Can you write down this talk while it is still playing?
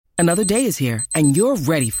Another day is here, and you're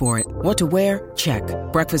ready for it. What to wear? Check.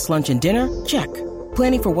 Breakfast, lunch, and dinner? Check.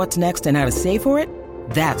 Planning for what's next and how to save for it?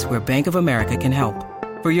 That's where Bank of America can help.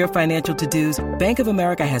 For your financial to-dos, Bank of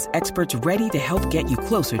America has experts ready to help get you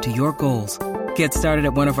closer to your goals. Get started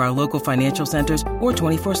at one of our local financial centers or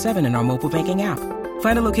 24/7 in our mobile banking app.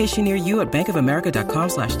 Find a location near you at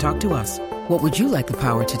bankofamerica.com/talktous. What would you like the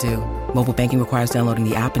power to do? Mobile banking requires downloading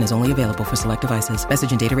the app and is only available for select devices.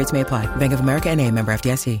 Message and data rates may apply. Bank of America N.A., member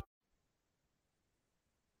FDIC.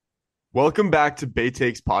 Welcome back to Bay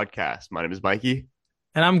Takes Podcast. My name is Mikey.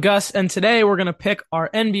 And I'm Gus, and today we're going to pick our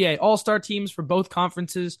NBA All-Star teams for both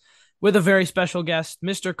conferences with a very special guest,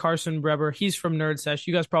 Mr. Carson Breber. He's from Nerd Sesh.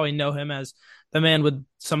 You guys probably know him as the man with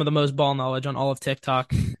some of the most ball knowledge on all of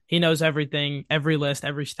TikTok. He knows everything, every list,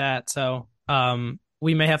 every stat. So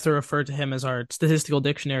we may have to refer to him as our statistical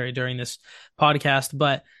dictionary during this podcast.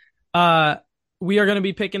 But we are going to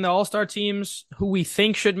be picking the All-Star teams who we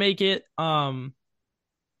think should make it.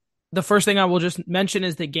 The first thing I will just mention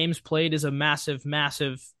is that games played is a massive,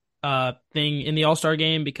 massive thing in the All-Star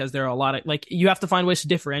game because there are a lot of, you have to find ways to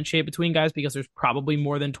differentiate between guys because there's probably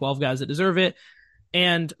more than 12 guys that deserve it.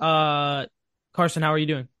 And Carson, how are you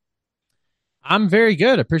doing? I'm very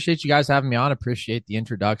good. Appreciate you guys having me on. Appreciate the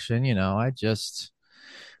introduction. You know, I just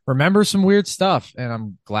remember some weird stuff, and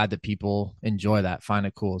I'm glad that people enjoy that, find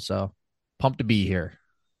it cool. So pumped to be here.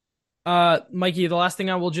 Mikey, the last thing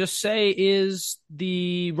I will just say is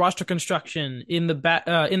the roster construction in the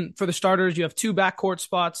for the starters, you have 2 backcourt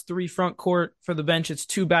spots, 3 front court. For the bench, it's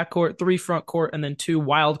 2 backcourt, 3 front court, and then 2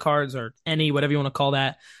 wild cards or whatever you want to call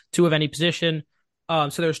that, 2 of any position. So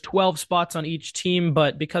there's 12 spots on each team,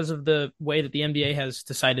 but because of the way that the NBA has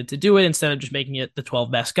decided to do it, instead of just making it the 12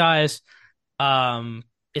 best guys,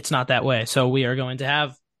 it's not that way. So we are going to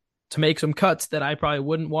have to make some cuts that I probably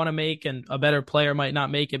wouldn't want to make, and a better player might not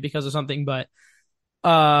make it because of something. But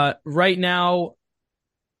right now,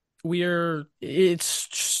 it's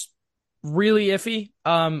just really iffy.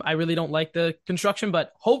 I really don't like the construction,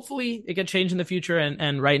 but hopefully it can change in the future.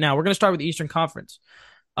 And right now, we're going to start with the Eastern Conference.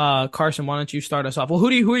 Carson, why don't you start us off? Well,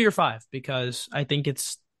 who are your 5? Because I think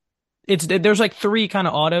there's like 3 kind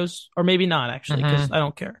of autos, or maybe not actually, because I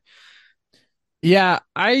don't care. Yeah,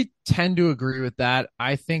 I tend to agree with that.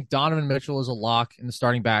 I think Donovan Mitchell is a lock in the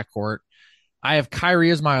starting backcourt. I have Kyrie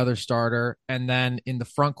as my other starter. And then in the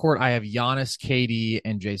front court, I have Giannis, KD,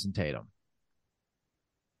 and Jason Tatum.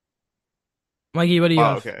 Mikey, what do you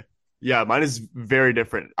have? Okay. Yeah, mine is very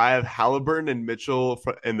different. I have Halliburton and Mitchell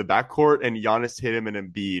in the backcourt and Giannis, Tatum, and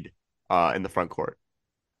Embiid in the front court.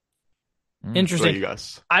 Interesting. You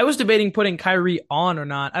guys? I was debating putting Kyrie on or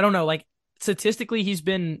not. I don't know. Like, statistically, he's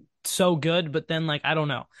been so good, but then I don't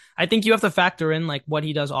know. I think you have to factor in what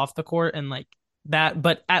he does off the court and that,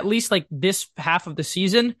 but at least this half of the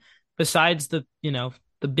season, besides the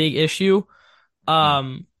big issue,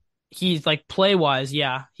 he's play wise,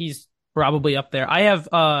 yeah, he's probably up there. I have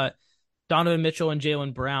Donovan Mitchell and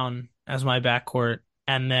Jaylen Brown as my backcourt,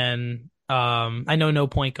 and then I know no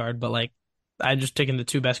point guard, but I'm just taking the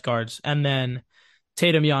 2 best guards, and then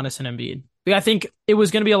Tatum, Giannis, and Embiid. I think it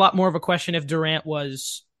was going to be a lot more of a question if Durant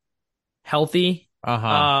was healthy.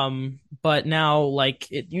 But now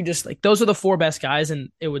you just those are the 4 best guys,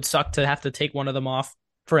 and it would suck to have to take one of them off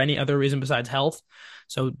for any other reason besides health.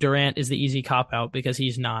 So Durant is the easy cop out because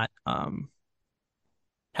he's not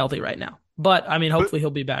healthy right now. But I mean, hopefully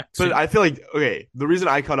he'll be back soon. But I feel the reason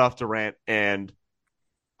I cut off Durant and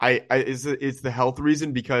it's the health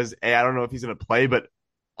reason because I don't know if he's gonna play, but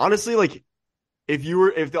honestly, if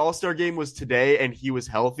the All-Star game was today and he was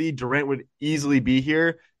healthy, Durant would easily be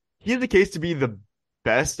here. He had the case to be the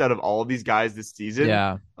best out of all of these guys this season.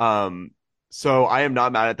 Yeah. So I am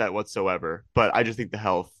not mad at that whatsoever, but I just think the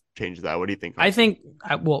health changed that. What do you think? Go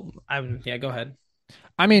ahead.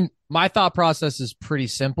 I mean, my thought process is pretty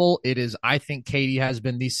simple. I think KD has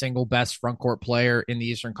been the single best front court player in the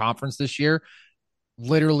Eastern Conference this year.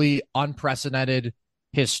 Literally unprecedented,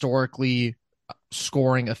 historically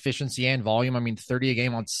scoring efficiency and volume. I mean, 30 a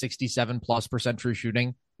game on 67+% true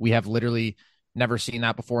shooting. We have literally never seen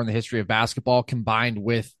that before in the history of basketball, combined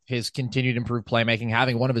with his continued improved playmaking,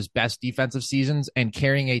 having one of his best defensive seasons and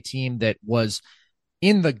carrying a team that was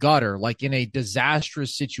in the gutter, in a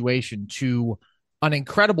disastrous situation, to an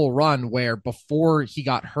incredible run where before he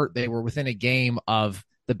got hurt, they were within a game of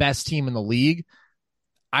the best team in the league.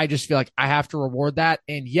 I just feel like I have to reward that.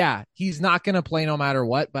 And yeah, he's not going to play no matter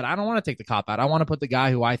what, but I don't want to take the cop out. I want to put the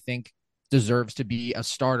guy who I think deserves to be a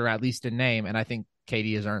starter, at least in name. And I think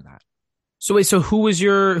KD has earned that. So wait, who was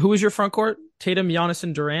your front court? Tatum, Giannis,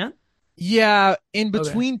 and Durant? Yeah, in Okay.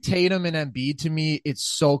 between Tatum and Embiid, to me, it's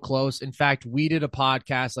so close. In fact, we did a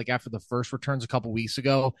podcast like after the first returns a couple weeks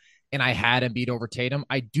ago, and I had Embiid over Tatum.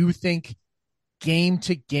 I do think game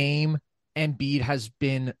to game, Embiid has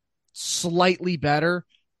been slightly better,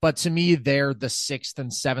 but to me, they're the sixth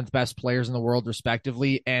and seventh best players in the world,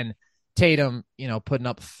 respectively. And Tatum, putting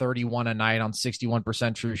up 31 a night on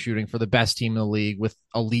 61% true shooting for the best team in the league with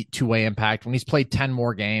elite two-way impact. When he's played 10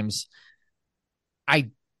 more games,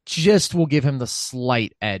 I just will give him the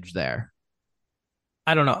slight edge there.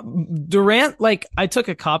 I don't know. Durant, like I took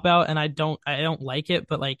a cop out and I don't like it,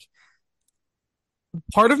 but like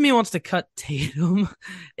part of me wants to cut Tatum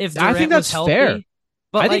if I think Durant was that's fair. healthy.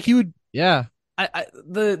 But I think like he would, yeah.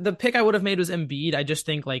 the pick I would have made was Embiid. I just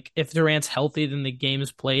think like if Durant's healthy, then the game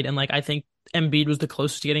is played, and like I think Embiid was the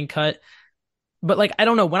closest to getting cut. But like I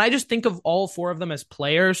don't know. When I just think of all four of them as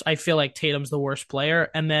players, I feel like Tatum's the worst player,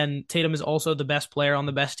 and then Tatum is also the best player on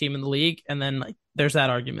the best team in the league, and then like there's that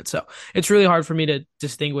argument. So it's really hard for me to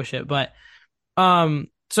distinguish it. But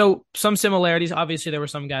so some similarities. Obviously, there were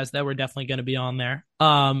some guys that were definitely going to be on there.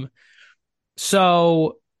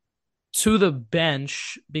 So to the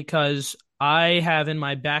bench because I have in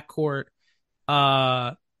my backcourt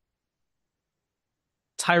uh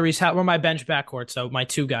or my bench backcourt, so my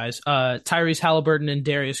two guys, Tyrese Halliburton and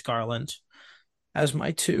Darius Garland as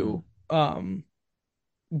my two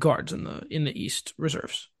guards in the East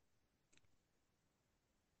reserves.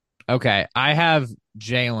 Okay. I have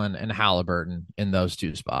Jalen and Halliburton in those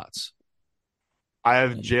two spots. I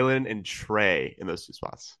have Jalen and Trey in those two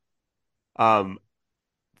spots. Um,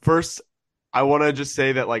 First, I want to just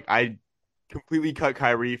say that like I completely cut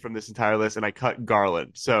Kyrie from this entire list, and I cut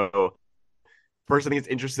Garland. So first, I think it's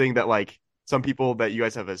interesting that like some people that you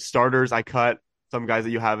guys have as starters, I cut. Some guys that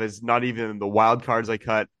you have as not even the wild cards, I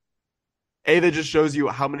cut. That just shows you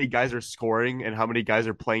how many guys are scoring and how many guys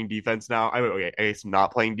are playing defense now. Okay, I guess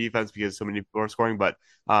not playing defense because so many people are scoring, but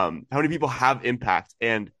how many people have impact?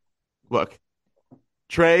 And look,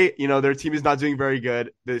 Trey, their team is not doing very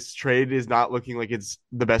good. This trade is not looking like it's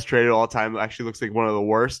the best trade of all time. It actually looks like one of the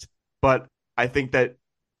worst. But I think that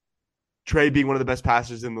Trey being one of the best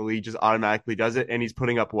passers in the league just automatically does it. And he's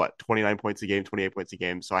putting up 29 points a game, 28 points a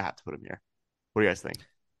game. So I have to put him here. What do you guys think?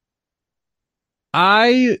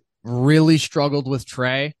 I really struggled with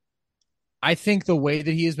Trey. I think the way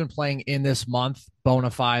that he has been playing in this month, bona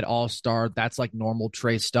fide all-star, that's like normal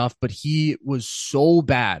Trey stuff, but he was so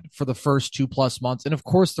bad for the first 2+ months. And of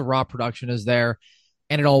course, the raw production is there,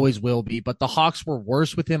 and it always will be, but the Hawks were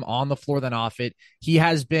worse with him on the floor than off it. He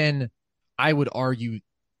has been, I would argue,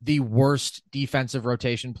 the worst defensive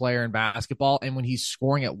rotation player in basketball. And when he's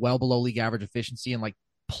scoring at well below league average efficiency and like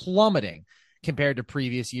plummeting compared to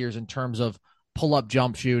previous years in terms of pull-up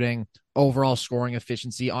jump shooting, overall scoring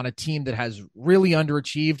efficiency on a team that has really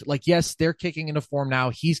underachieved. Like, yes, they're kicking into form now.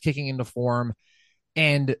 He's kicking into form.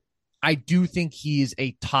 And I do think he's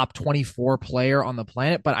a top 24 player on the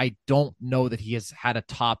planet, but I don't know that he has had a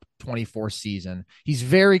top 24 season. He's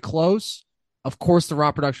very close. Of course, the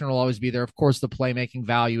raw production will always be there. Of course, the playmaking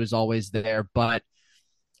value is always there, but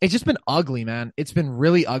it's just been ugly, man. It's been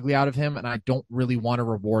really ugly out of him, and I don't really want to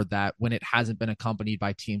reward that when it hasn't been accompanied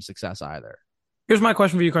by team success either. Here's my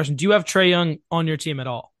question for you. Do you have Trae Young on your team at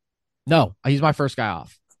all? No, he's my first guy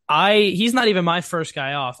off. He's not even my first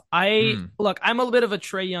guy off. Look, I'm a bit of a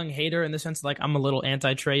Trae Young hater in the sense like I'm a little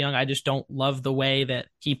anti Trae Young. I just don't love the way that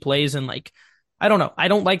he plays and like I don't know. I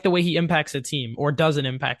don't like the way he impacts a team or doesn't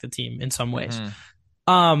impact a team in some ways.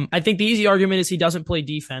 I think the easy argument is he doesn't play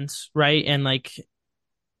defense, right? And like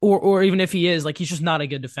or even if he is, like he's just not a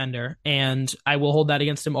good defender. And I will hold that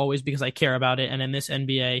against him always because I care about it. And in this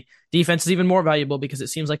NBA, defense is even more valuable because it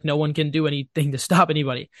seems like no one can do anything to stop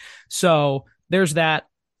anybody. So there's that.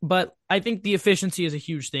 But I think the efficiency is a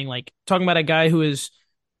huge thing. Like talking about a guy who has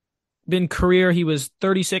been career, he was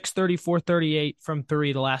 36, 34, 38 from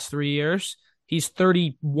three the last 3 years. He's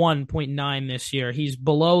 31.9 this year. He's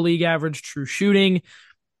below league average true shooting.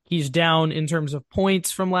 He's down in terms of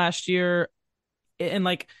points from last year. And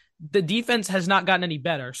like the defense has not gotten any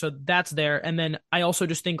better. So that's there. And then I also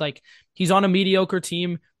just think like he's on a mediocre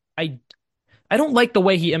team. I don't like the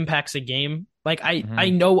way he impacts a game. Like I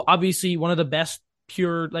know obviously one of the best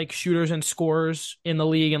pure like shooters and scorers in the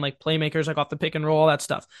league and like playmakers like off the pick and roll, all that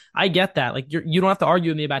stuff. I get that. Like you don't have to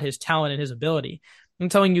argue with me about his talent and his ability. I'm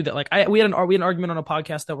telling you that like we had an argument on a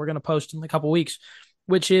podcast that we're going to post in a couple weeks,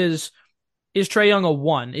 which is Trae Young a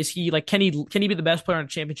one? Is he like can he be the best player on a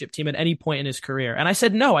championship team at any point in his career? And I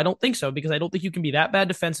said no, I don't think so because I don't think you can be that bad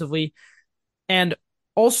defensively and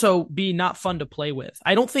also be not fun to play with.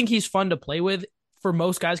 I don't think he's fun to play with for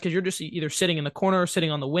most guys because you're just either sitting in the corner or sitting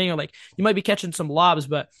on the wing or like you might be catching some lobs,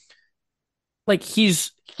 but like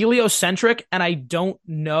he's heliocentric, and I don't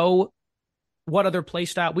know what other play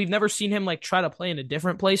style. We've never seen him like try to play in a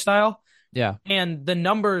different play style. Yeah. And the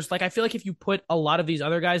numbers, like I feel like if you put a lot of these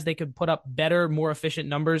other guys, they could put up better, more efficient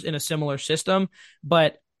numbers in a similar system.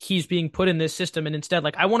 But he's being put in this system, and instead,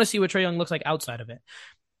 like I want to see what Trae Young looks like outside of it.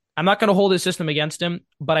 I'm not going to hold his system against him,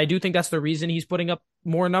 but I do think that's the reason he's putting up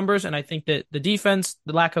more numbers. And I think that the defense,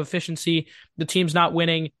 the lack of efficiency, the team's not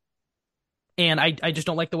winning, and I just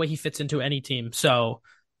don't like the way he fits into any team. So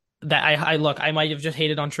that I look, I might have just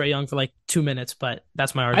hated on Trae Young for like 2 minutes, but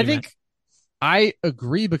that's my argument. I think I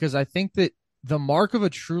agree, because I think that the mark of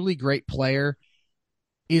a truly great player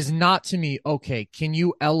is not, to me, okay, can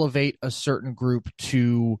you elevate a certain group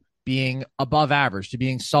to being above average, to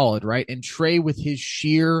being solid, right? And Trae, with his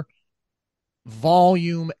sheer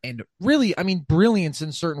volume and really, I mean, brilliance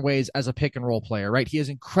in certain ways as a pick and roll player, right? He has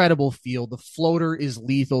incredible feel. The floater is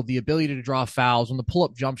lethal. The ability to draw fouls when the pull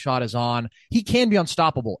up jump shot is on, he can be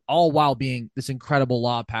unstoppable, all while being this incredible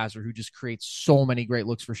lob passer who just creates so many great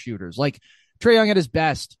looks for shooters. Like Trae Young at his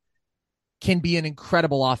best can be an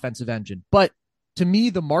incredible offensive engine. But to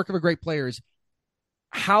me, the mark of a great player is,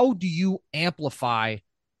 how do you amplify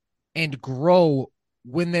and grow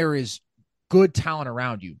when there is good talent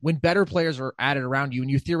around you, when better players are added around you,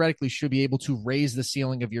 and you theoretically should be able to raise the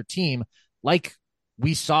ceiling of your team, like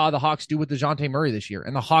we saw the Hawks do with DeJounte Murray this year.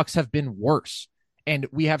 And the Hawks have been worse. And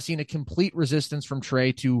we have seen a complete resistance from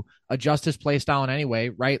Trae to adjust his play style in any way,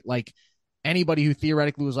 right? Like anybody who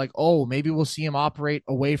theoretically was like, oh, maybe we'll see him operate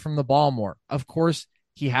away from the ball more. Of course,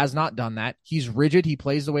 he has not done that. He's rigid. He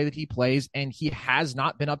plays the way that he plays, and he has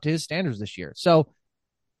not been up to his standards this year. So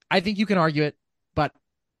I think you can argue it, but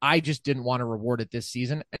I just didn't want to reward it this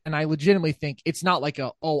season. And I legitimately think it's not like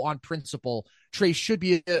on principle, Trae should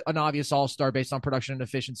be an obvious all-star based on production and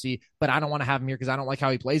efficiency, but I don't want to have him here because I don't like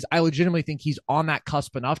how he plays. I legitimately think he's on that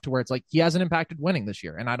cusp enough to where it's like he hasn't impacted winning this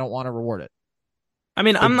year, and I don't want to reward it. I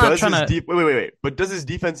mean, I'm not trying to wait. But does his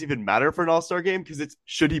defense even matter for an all-star game? Because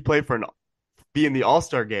should he play be in the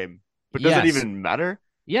all-star game? But does it even matter?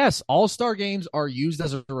 Yes, all-star games are used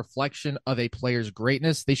as a reflection of a player's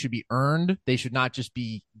greatness. They should be earned. They should not just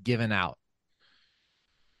be given out.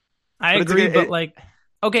 I agree, but like,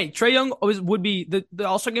 okay, Trae Young would be the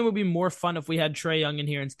all-star game would be more fun if we had Trae Young in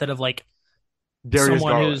here instead of like Darius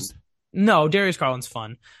someone Garland. who's Darius Garland's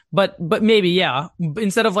fun, but maybe yeah,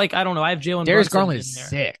 instead of like I don't know, I have Jalen. Darius Brunson Garland is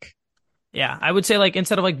sick. Yeah, I would say like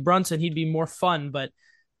instead of like Brunson, he'd be more fun, but.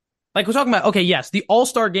 Like we're talking about, okay, yes, the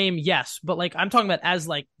All-Star game, yes, but like I'm talking about as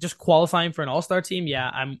like just qualifying for an All-Star team. Yeah,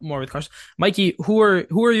 I'm more with Carson. Mikey, who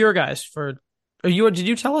are your guys for? Did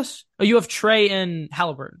you tell us? Oh, you have Trae and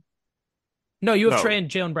Halliburton. No, you have Trae and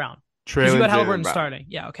Jaylen Brown. Trae, you had Halliburton starting.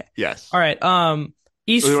 Yeah, okay. Yes. All right.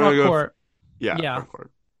 East front court. Yeah. Front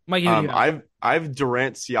court. Mikey, who do you have? I've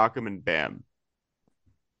Durant, Siakam, and Bam.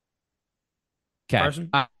 Okay. Carson?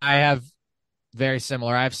 I have very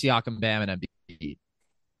similar. I have Siakam, Bam, and Embiid.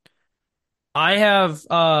 I have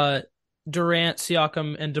Durant,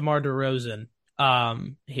 Siakam, and DeMar DeRozan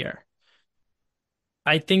here.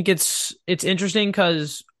 I think it's interesting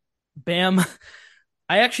because Bam,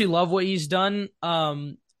 I actually love what he's done.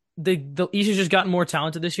 The East has just gotten more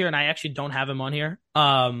talented this year, and I actually don't have him on here.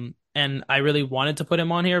 And I really wanted to put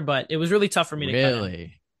him on here, but it was really tough for me to cut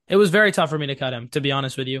him. It was very tough for me to cut him, to be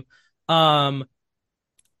honest with you.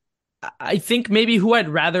 I think maybe who I'd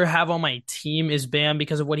rather have on my team is Bam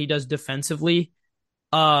because of what he does defensively.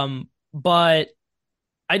 But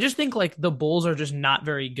I just think like the Bulls are just not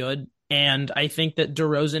very good. And I think that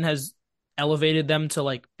DeRozan has elevated them to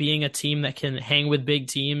like being a team that can hang with big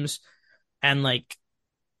teams. And like,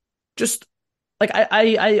 just like,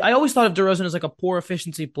 I always thought of DeRozan as like a poor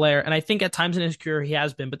efficiency player. And I think at times in his career he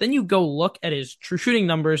has been, but then you go look at his true shooting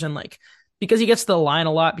numbers and like, because he gets to the line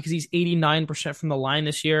a lot, because he's 89% from the line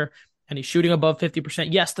this year. And he's shooting above 50%.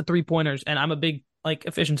 Yes, the 3-pointers, and I'm a big like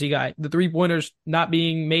efficiency guy. The 3-pointers not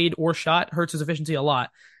being made or shot hurts his efficiency a lot.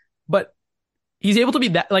 But he's able to be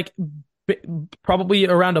that like probably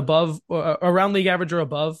around league average or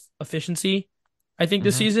above efficiency, I think,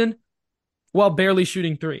 this season, while barely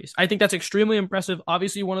shooting threes. I think that's extremely impressive.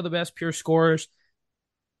 Obviously, one of the best pure scorers,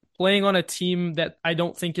 playing on a team that I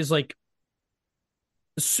don't think is like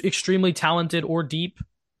extremely talented or deep.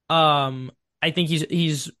 I think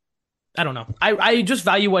he's I don't know. I just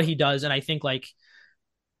value what he does, and I think like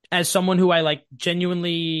as someone who I like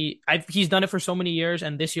genuinely, he's done it for so many years,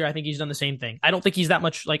 and this year I think he's done the same thing. I don't think he's that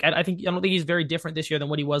much like I don't think he's very different this year than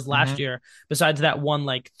what he was last year. Besides that one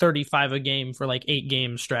like 35 a game for like 8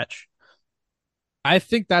 game stretch. I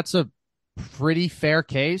think that's a pretty fair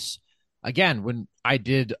case. again, when I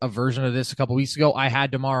did a version of this a couple weeks ago, I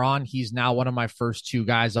had DeMar on. He's now one of my first two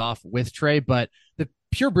guys off with Trey, but the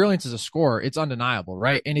pure brilliance as a scorer, it's undeniable,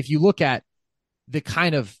 right? And if you look at the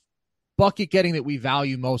kind of bucket getting that we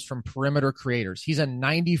value most from perimeter creators, he's a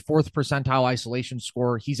 94th percentile isolation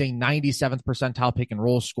scorer. He's a 97th percentile pick and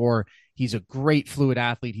roll scorer. He's a great fluid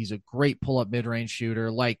athlete. He's a great pull-up mid-range shooter,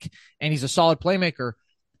 and he's a solid playmaker.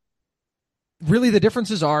 Really, the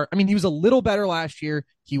differences are, I mean, he was a little better last year.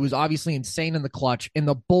 He was obviously insane in the clutch, and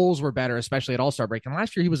the Bulls were better, especially at All-Star break. And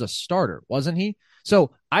last year, he was a starter, wasn't he?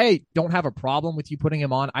 So I don't have a problem with you putting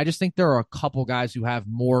him on. I just think there are a couple guys who have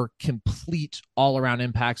more complete all-around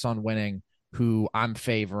impacts on winning who I'm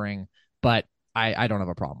favoring, but I don't have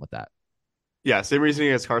a problem with that. Yeah, same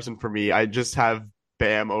reasoning as Carson for me. I just have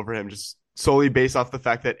Bam over him just solely based off the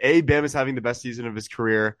fact that Bam is having the best season of his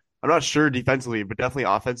career. I'm not sure defensively, but definitely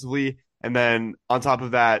offensively. And then on top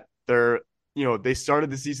of that, they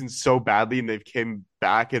started the season so badly and they've came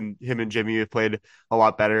back, and him and Jimmy have played a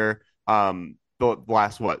lot better the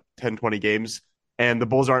last 10, 20 games. And the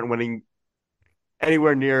Bulls aren't winning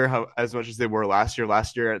anywhere near as much as they were last year.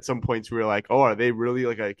 Last year, at some points, we were like, oh, are they really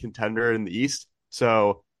like a contender in the East?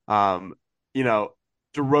 So, DeRozan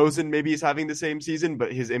maybe is having the same season,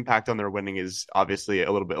 but his impact on their winning is obviously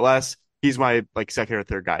a little bit less. He's my second or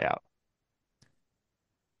third guy out.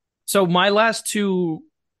 So my last two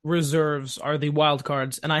reserves are the wild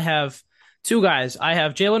cards, and I have two guys. I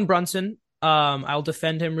have Jalen Brunson. I'll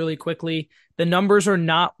defend him really quickly. The numbers are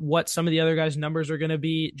not what some of the other guys' numbers are going to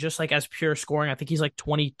be, just like as pure scoring. I think he's like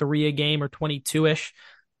 23 a game or 22-ish.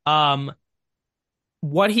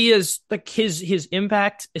 What he is, like his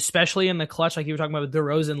impact, especially in the clutch, like you were talking about with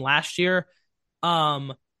DeRozan last year,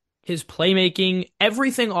 his playmaking,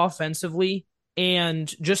 everything offensively,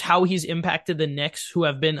 and just how he's impacted the Knicks, who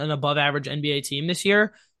have been an above average NBA team this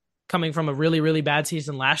year, coming from a really, really bad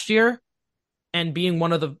season last year, and being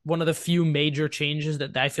one of the few major changes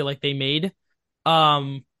that I feel like they made,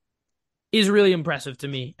 is really impressive to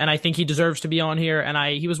me. And I think he deserves to be on here.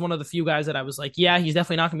 And he was one of the few guys that I was like, yeah, he's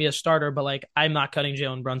definitely not gonna be a starter, but like, I'm not cutting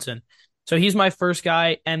Jalen Brunson. So he's my first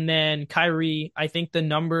guy. And then Kyrie, I think the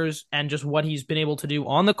numbers and just what he's been able to do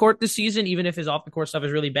on the court this season, even if his off the court stuff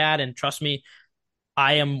is really bad, and trust me,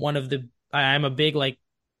 I am a big like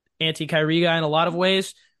anti-Kyrie guy in a lot of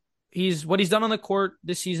ways. What he's done on the court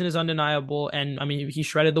this season is undeniable. And I mean, he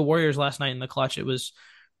shredded the Warriors last night in the clutch.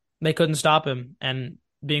 They couldn't stop him. And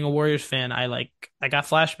being a Warriors fan, I got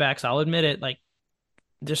flashbacks. I'll admit it. Like,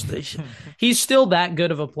 just he's still that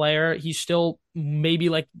good of a player. He's still maybe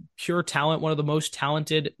like pure talent, one of the most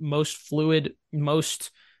talented, most fluid,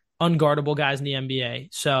 most unguardable guys in the NBA.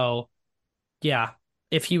 So yeah,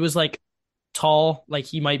 if he was like tall, like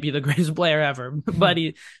he might be the greatest player ever, but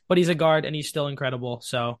he's a guard and he's still incredible.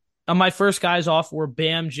 So my first guys off were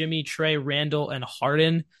Bam, Jimmy, Trey, Randall, and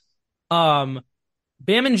Harden.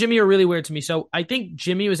 Bam and Jimmy are really weird to me. So I think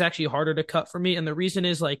Jimmy was actually harder to cut for me. And the reason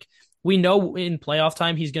is like, we know in playoff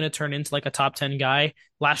time, he's going to turn into like a top 10 guy.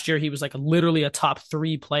 Last year, he was like literally a top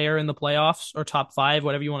 3 player in the playoffs, or top 5,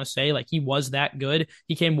 whatever you want to say. Like, he was that good.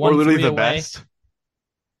 He came 1-3 away. Best.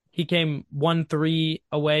 He came 1-3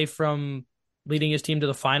 away from leading his team to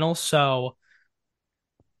the finals. So,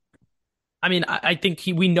 I mean, I think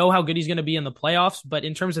we know how good he's going to be in the playoffs, but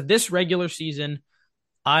in terms of this regular season,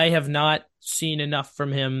 I have not seen enough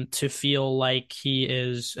from him to feel like he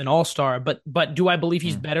is an all-star. But do I believe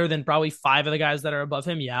he's better than probably 5 of the guys that are above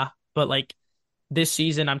him? Yeah. But like this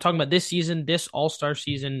season, I'm talking about this season, this all-star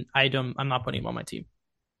season, I'm not putting him on my team.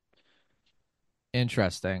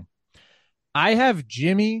 Interesting. I have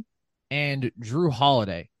Jimmy and Drew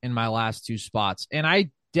Holiday in my last 2 spots. And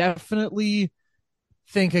I definitely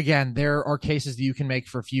think, again, there are cases that you can make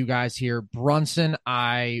for a few guys here. Brunson,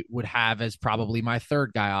 I would have as probably my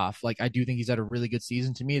third guy off. Like, I do think he's had a really good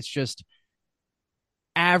season. To me, it's just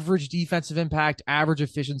average defensive impact, average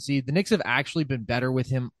efficiency. The Knicks have actually been better with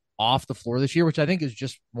him off the floor this year, which I think is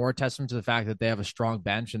just more a testament to the fact that they have a strong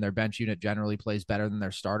bench and their bench unit generally plays better than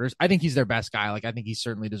their starters. I think he's their best guy. Like, I think he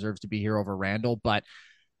certainly deserves to be here over Randall, but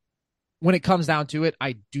when it comes down to it,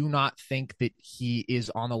 I do not think that he is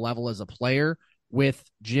on the level as a player with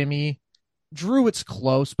Jimmy. Drew, it's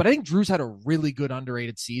close, but I think Drew's had a really good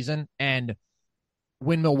underrated season. And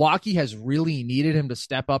when Milwaukee has really needed him to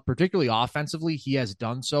step up, particularly offensively, he has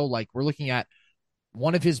done so. Like, we're looking at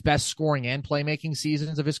one of his best scoring and playmaking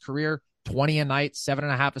seasons of his career, 20 a night,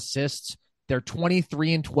 7.5 assists. They're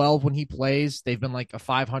 23-12 when he plays. They've been like a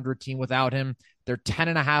 500 team without him. They're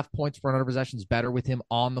 10.5 points per 100 possessions better with him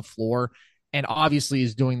on the floor. And obviously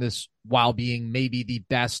is doing this while being maybe the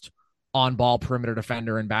best on-ball perimeter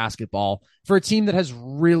defender in basketball for a team that has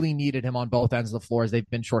really needed him on both ends of the floor as they've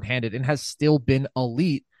been shorthanded and has still been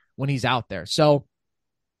elite when he's out there. So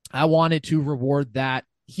I wanted to reward that.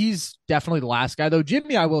 He's definitely the last guy, though.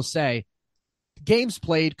 Jimmy, I will say, games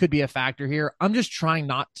played could be a factor here. I'm just trying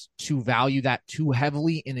not to value that too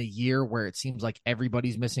heavily in a year where it seems like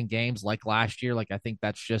everybody's missing games like last year. Like, I think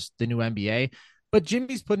that's just the new NBA. But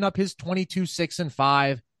Jimmy's putting up his 22, 6, and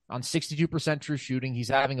 5 on 62% true shooting. He's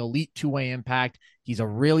having elite two-way impact. He's a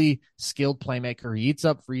really skilled playmaker. He eats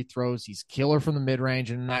up free throws. He's killer from the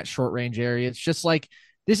mid-range and in that short-range area. It's just like,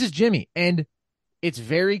 this is Jimmy. And it's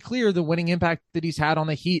very clear the winning impact that he's had on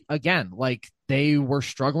the Heat. Again, like, they were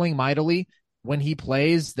struggling mightily. When he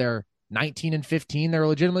plays, they're 19 and 15. They're a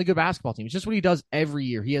legitimately good basketball team. It's just what he does every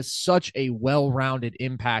year. He has such a well-rounded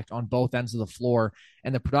impact on both ends of the floor,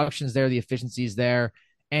 and the production's there, the efficiency's there,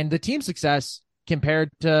 and the team success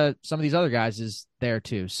compared to some of these other guys is there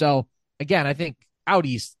too. So again, I think out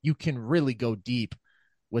East, you can really go deep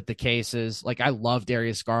with the cases. Like, I love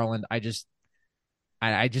Darius Garland. I just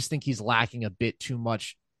think he's lacking a bit too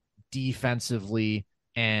much defensively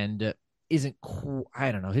and isn't cool.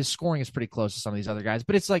 I don't know. His scoring is pretty close to some of these other guys,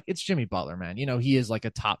 but it's like, it's Jimmy Butler, man. You know, he is like a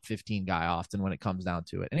top 15 guy often when it comes down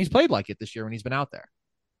to it. And he's played like it this year when he's been out there.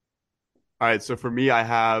 All right. So for me, I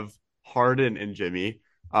have Harden and Jimmy.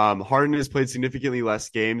 Harden has played significantly less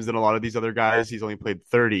games than a lot of these other guys. He's only played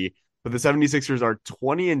 30, but the 76ers are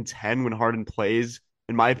 20 and 10 when Harden plays.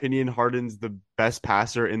 In my opinion, Harden's the best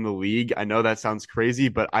passer in the league. I know that sounds crazy,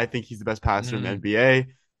 but I think he's the best passer in the NBA.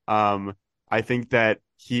 I think that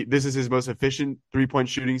this is his most efficient three-point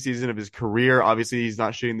shooting season of his career. Obviously, he's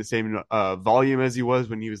not shooting the same volume as he was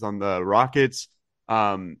when he was on the Rockets.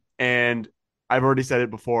 And I've already said it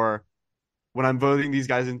before, when I'm voting these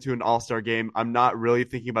guys into an all-star game, I'm not really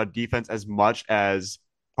thinking about defense as much as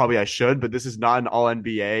probably I should, but this is not an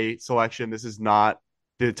all-NBA selection. This is not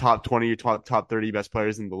the top 20 or top 30 best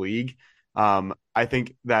players in the league. I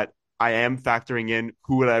think that I am factoring in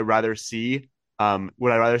who would I rather see.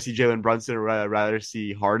 Would I rather see Jalen Brunson or would I rather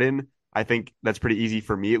see Harden? I think that's pretty easy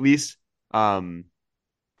for me, at least.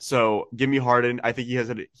 So give me Harden. I think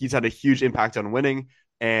he's had a huge impact on winning,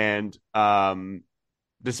 and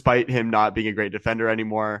despite him not being a great defender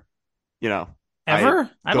anymore, you know, I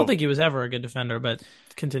don't think he was ever a good defender, but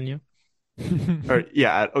continue.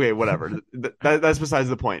 Okay, whatever. That's besides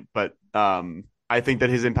the point. But I think that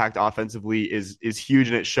his impact offensively is huge,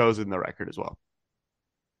 and it shows in the record as well.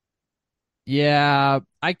 Yeah,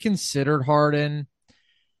 I considered Harden.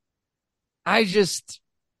 I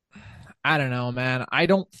don't know, man. I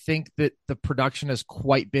don't think that the production has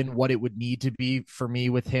quite been what it would need to be for me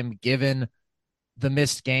with him, given the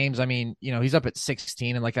missed games. I mean, you know, he's up at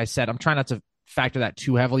 16, and like I said, I'm trying not to factor that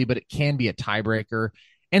too heavily, but it can be a tiebreaker.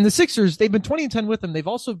 And the Sixers, they've been 20 and 10 with him. They've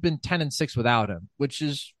also been 10 and 6 without him, which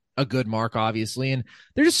is a good mark, obviously. And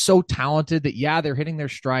they're just so talented that, yeah, they're hitting their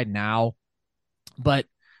stride now, but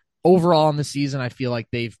overall in the season, I feel like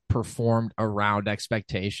they've performed around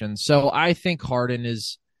expectations. So I think Harden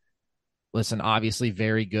is, listen, obviously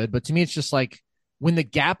very good, but to me, it's just like when the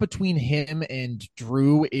gap between him and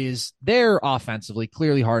Drew is there offensively,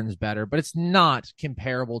 clearly Harden's better, but it's not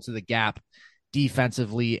comparable to the gap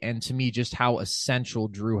defensively. And to me, just how essential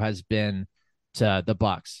Drew has been to the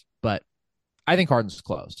Bucks. But I think Harden's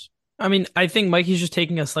close. I mean, I think Mikey's just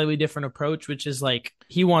taking a slightly different approach, which is like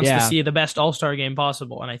he wants to see the best All-Star game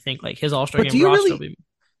possible, and I think like his All-Star game roster will be.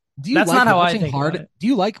 That's not how I think Harden. Do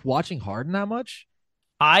you like watching Harden that much?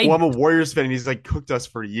 Well, I'm a Warriors fan, and he's like cooked us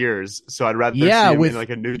for years, so I'd rather see him in like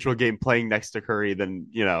a neutral game playing next to Curry than,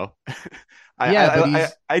 you know.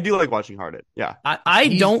 I do like watching Harden. Yeah, I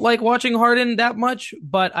don't like watching Harden that much,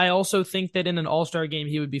 but I also think that in an All-Star game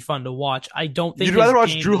he would be fun to watch. I don't think you'd rather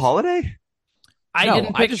watch Drew Holiday. I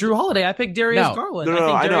didn't pick Drew Holiday. I picked Darius Garland.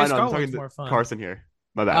 No, I know. I'm talking to Carson here.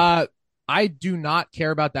 My bad. I do not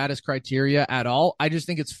care about that as criteria at all. I just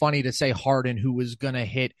think it's funny to say Harden, who was going to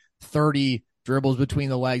hit 30 dribbles between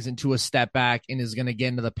the legs into a step back and is going to get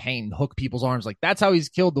into the paint and hook people's arms. Like, that's how he's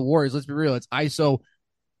killed the Warriors. Let's be real. It's ISO,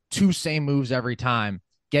 two same moves every time,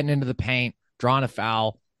 getting into the paint, drawing a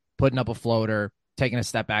foul, putting up a floater, taking a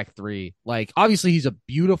step back three. Like, obviously he's a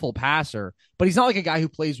beautiful passer, but he's not like a guy who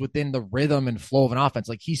plays within the rhythm and flow of an offense.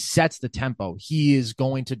 Like, he sets the tempo. He is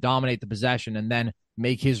going to dominate the possession and then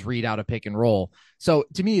make his read out a pick and roll. So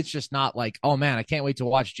to me, it's just not like, oh man, I can't wait to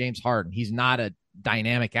watch James Harden. He's not a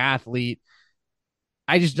dynamic athlete.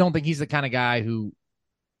 I just don't think he's the kind of guy who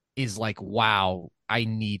is like, wow, I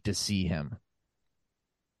need to see him.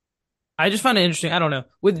 I just find it interesting. I don't know.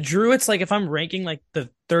 With Drew, it's like if I'm ranking like the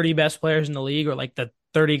 30 best players in the league or like the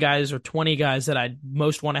 30 guys or 20 guys that I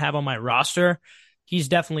most want to have on my roster, he's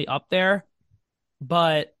definitely up there.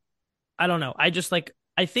 But I don't know. I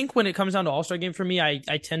think when it comes down to All-Star game for me, I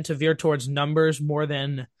tend to veer towards numbers more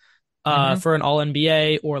than Hmm. for an all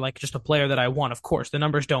NBA or like just a player that I want. Of course, the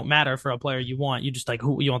numbers don't matter for a player you want. You just like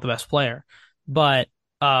who you want the best player. But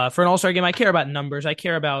for an all-star game, I care about numbers. I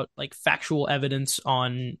care about like factual evidence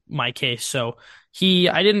on my case. So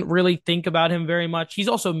I didn't really think about him very much. He's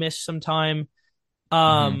also missed some time. Hmm.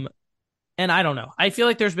 Um, and I don't know. I feel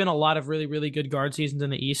like there's been a lot of really, really good guard seasons in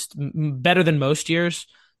the East, better than most years.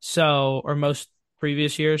 So, or most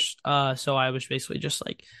previous years. So I was basically just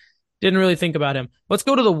like, didn't really think about him. Let's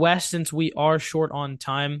go to the West since we are short on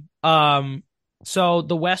time. So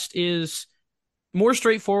the West is more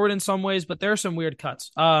straightforward in some ways, but there are some weird cuts.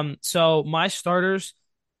 So my starters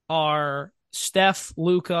are Steph,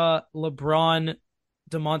 Luka, LeBron,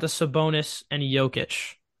 Domantas Sabonis, and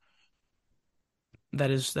Jokic. That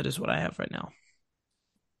is what I have right now.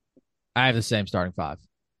 I have the same starting five.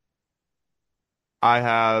 I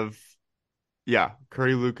have, yeah,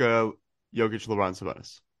 Curry, Luca, Jokic, LeBron,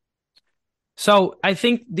 Sabonis. So I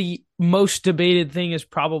think the most debated thing is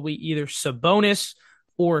probably either Sabonis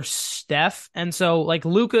or Steph. And so like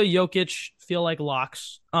Luka, Jokic feel like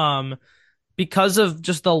locks. Because of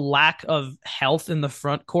just the lack of health in the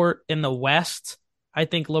front court in the West, I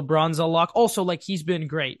think LeBron's a lock. Also, like he's been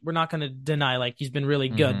great. We're not going to deny like he's been really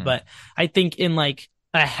good, Hmm. but I think in like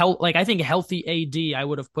I think healthy AD I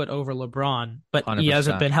would have put over LeBron, but he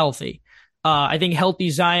hasn't 100%. been healthy. I think healthy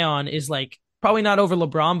Zion is like probably not over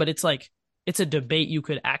LeBron, but it's like it's a debate you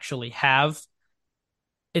could actually have.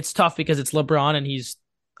 It's tough because it's LeBron and he's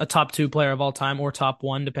a top two player of all time or top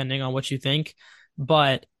one, depending on what you think.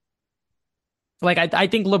 But like I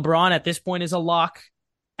think LeBron at this point is a lock.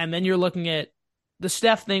 And then you're looking at the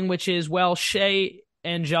Steph thing, which is, well, Shea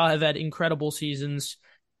and Ja have had incredible seasons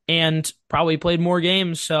and probably played more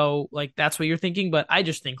games. So like that's what you're thinking. But I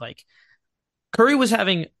just think like Curry was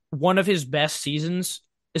having one of his best seasons,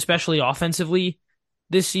 especially offensively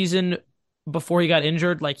this season before he got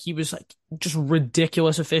injured. Like he was like just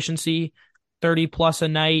ridiculous efficiency, 30 plus a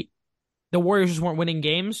night. The Warriors just weren't winning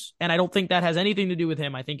games, and I don't think that has anything to do with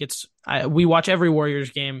him. I think we watch every Warriors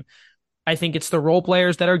game. I think it's the role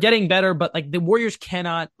players that are getting better, but like the Warriors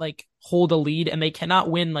cannot like hold a lead and they cannot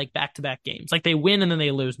win like back to back games. Like they win and then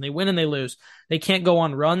they lose and they win and they lose. They can't go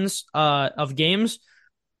on runs of games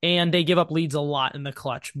and they give up leads a lot in the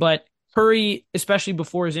clutch. But Curry, especially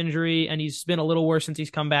before his injury, and he's been a little worse since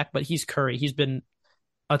he's come back, but he's Curry. He's been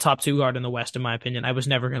a top two guard in the West, in my opinion. I was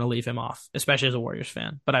never going to leave him off, especially as a Warriors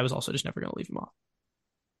fan, but I was also just never going to leave him off.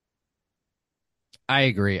 I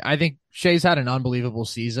agree. I think Shea's had an unbelievable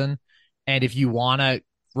season. And if you want to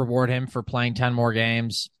reward him for playing 10 more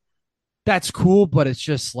games, that's cool. But it's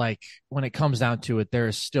just like when it comes down to it, there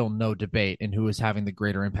is still no debate in who is having the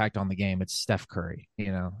greater impact on the game. It's Steph Curry.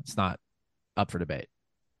 It's not up for debate.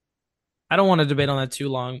 I don't want to debate on that too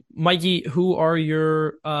long. Mikey, who are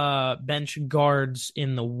your bench guards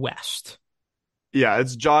in the West? Yeah,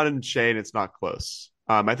 it's John and Shane. It's not close.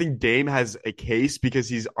 I think Dame has a case because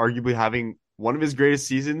he's arguably having one of his greatest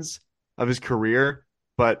seasons of his career.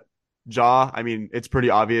 But I mean, it's pretty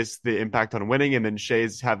obvious the impact on winning. And then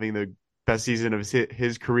Shea's having the best season of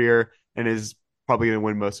his career and is probably going to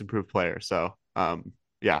win Most Improved Player. So,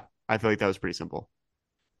 yeah, I feel like that was pretty simple.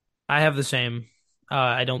 I have the same.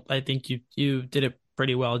 I think you did it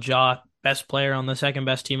pretty well. Ja, best player on the second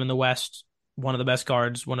best team in the West, one of the best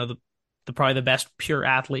guards, one of the probably the best pure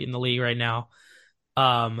athlete in the league right now.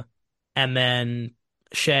 Um, and then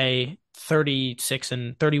Shea, 36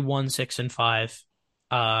 and 31, 6 and 5,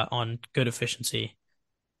 on good efficiency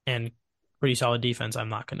and pretty solid defense. Yeah, I'm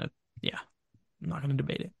not gonna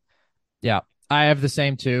debate it. Yeah, I have the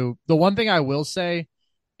same too. The one thing I will say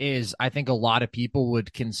is I think a lot of people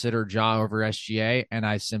would consider Ja over SGA, and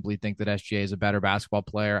I simply think that SGA is a better basketball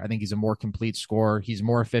player. I think he's a more complete scorer. He's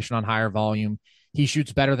more efficient on higher volume. He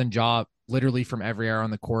shoots better than Ja literally from every area on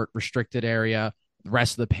the court, restricted area, the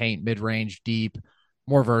rest of the paint, mid range, deep,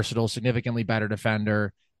 more versatile, significantly better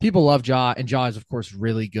defender. People love Ja, and Ja is, of course,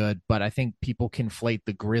 really good, but I think people conflate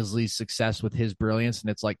the Grizzlies' success with his brilliance, and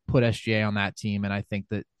it's like put SGA on that team, and I think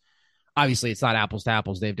that obviously it's not apples to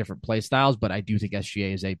apples. They have different play styles, but I do think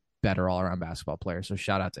SGA is a better all around basketball player. So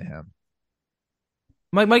shout out to him.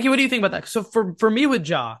 Mikey, what do you think about that? So for me with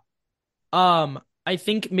Ja, I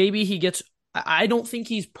think maybe he gets. I don't think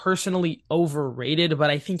he's personally overrated, but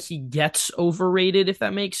I think he gets overrated, if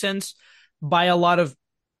that makes sense, by a lot of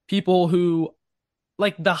people who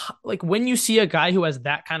like when you see a guy who has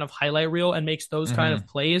that kind of highlight reel and makes those kind Mm-hmm. of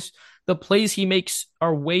plays, the plays he makes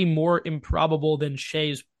are way more improbable than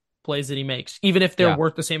Shea's plays that he makes, even if they're Yeah.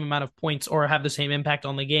 worth the same amount of points or have the same impact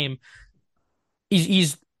on the game.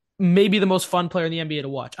 he's maybe the most fun player in the NBA to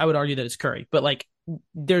watch. I would argue that it's Curry, but like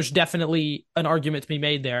there's definitely an argument to be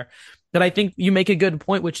made there that I think you make a good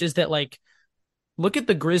point, which is that like look at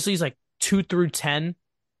the Grizzlies like 2 through 10,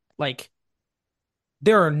 like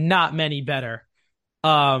there are not many better.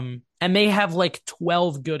 And they have like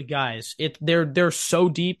 12 good guys. They're so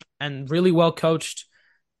deep and really well coached,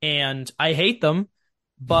 and I hate them,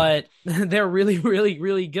 but they're really, really,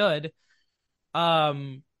 really good.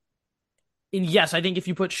 Um, and yes, I think if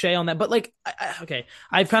you put Shea on that, but like, okay,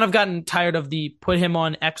 I've kind of gotten tired of the put him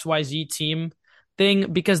on XYZ team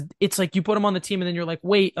thing because it's like you put him on the team and then you're like,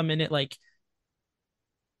 wait a minute, like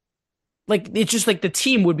it's just like the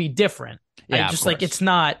team would be different. I Yeah, of just like course. it's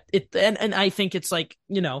not it, and I think it's like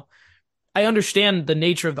I understand the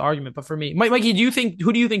nature of the argument, but for me, Mikey,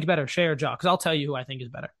 who do you think better, Shea or Ja? Because I'll tell you who I think is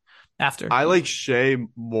better after. I like Shea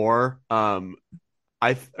more. Or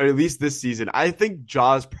at least this season, I think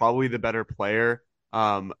Ja's probably the better player.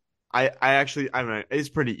 I actually, I mean, it's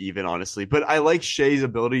pretty even, honestly, but I like Shea's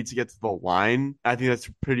ability to get to the line. I think that's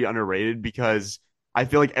pretty underrated because I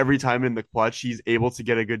feel like every time in the clutch, he's able to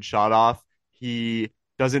get a good shot off. He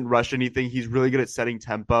doesn't rush anything. He's really good at setting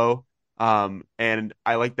tempo. And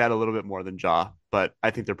I like that a little bit more than Ja, but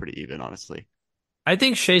I think they're pretty even, honestly. I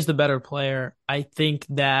think Shea's the better player. I think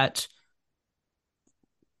that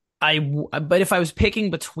but if I was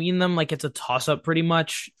picking between them, like it's a toss up pretty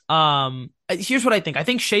much. Here's what I think. I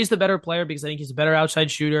think Shea's the better player because I think he's a better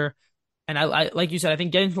outside shooter. And I like you said, I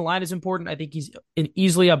think getting to the line is important. I think he's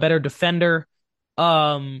easily a better defender.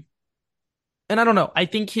 Um, and I don't know. I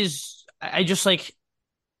think I just like,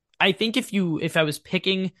 I think if I was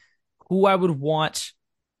picking who I would want,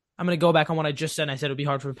 I'm going to go back on what I just said. And I said it would be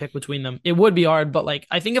hard for me to pick between them. It would be hard, but like,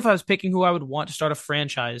 I think if I was picking who I would want to start a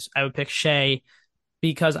franchise, I would pick Shea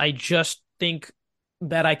because I just think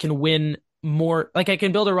that I can win more. Like I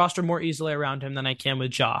can build a roster more easily around him than I can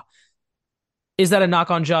with Ja. Is that a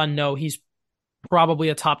knock on Ja? No, he's probably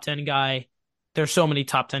a top 10 guy. There's so many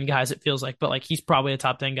top 10 guys, it feels like, but like he's probably a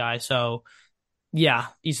top 10 guy. So yeah,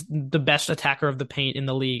 he's the best attacker of the paint in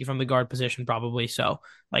the league from the guard position, probably. So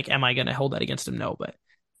like, am I going to hold that against him? No, but,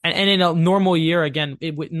 and in a normal year, again,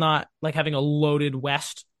 it would not like having a loaded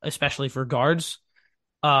West, especially for guards,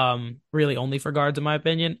 really only for guards, in my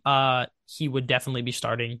opinion, he would definitely be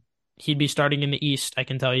starting. He'd be starting in the East, I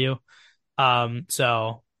can tell you.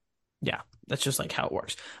 So yeah, that's just like how it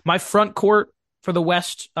works. My front court for the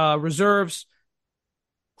West, reserves,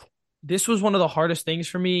 this was one of the hardest things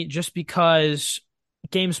for me just because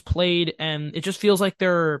games played and it just feels like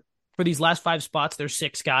for these last five spots, there's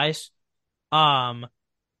six guys. Um,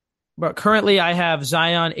 but currently I have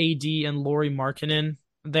Zion, AD, and Lauri Markkanen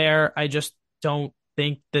there. I just don't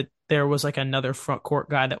think that there was like another front court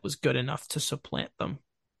guy that was good enough to supplant them.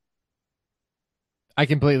 I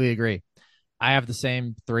completely agree. I have the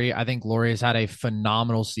same three. I think Lauri has had a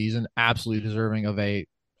phenomenal season, absolutely deserving of a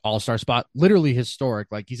all-star spot, literally historic.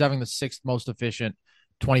 Like he's having the sixth most efficient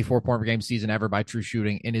 24-point per game season ever by true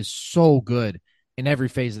shooting and is so good in every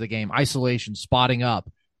phase of the game. Isolation, spotting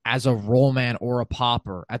up as a roll man or a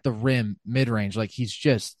popper at the rim, mid-range. Like he's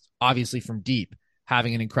just obviously from deep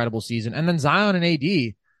having an incredible season. And then Zion and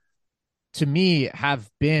AD, to me, have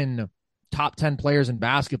been top 10 players in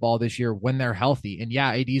basketball this year when they're healthy. And yeah,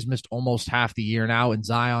 AD's missed almost half the year now, and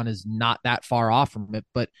Zion is not that far off from it.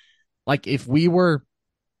 But like if we were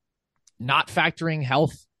not factoring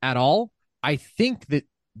health at all, I think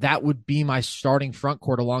that would be my starting front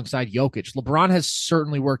court alongside Jokic. LeBron has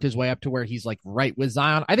certainly worked his way up to where he's like right with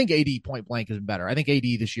Zion. I think AD point blank has been better. I think AD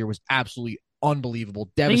this year was absolutely unbelievable, I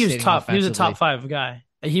think devastating. He was a top five guy.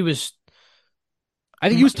 I think he was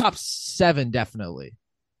top 7, definitely.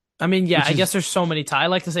 I mean, yeah, I guess there's so many. I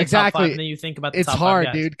like to say exactly. top 5, and then you think about the it's top hard,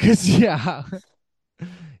 5 guys. Dude, because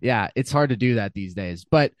yeah, it's hard to do that these days.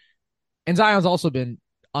 But and Zion's also been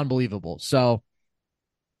unbelievable. So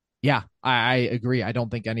yeah, I agree. I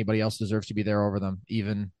don't think anybody else deserves to be there over them,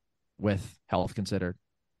 even with health considered.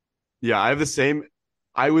 Yeah, I have the same.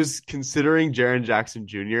 I was considering Jaren Jackson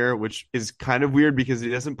Jr., which is kind of weird because he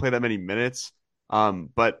doesn't play that many minutes.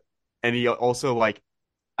 But and he also like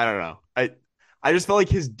I don't know. I just felt like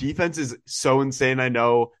his defense is so insane. I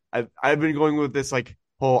know I've been going with this like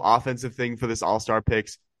whole offensive thing for this All-Star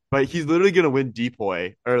picks, but he's literally going to win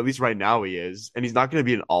DPOY, or at least right now he is, and he's not going to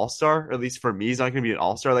be an All-Star. Or at least for me, he's not going to be an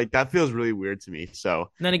All-Star. Like that feels really weird to me. So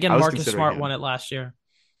and then again, Marcus Smart won it last year.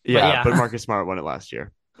 Yeah, but Marcus Smart won it last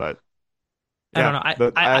year. But yeah, I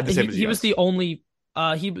don't know. He was the only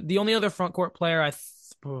the only other front court player.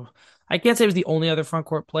 I can't say he was the only other front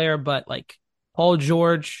court player, but like Paul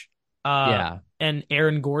George, and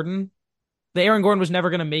Aaron Gordon the Aaron Gordon was never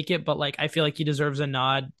going to make it, but like I feel like he deserves a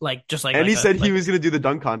nod, like just And he said he like was going to do the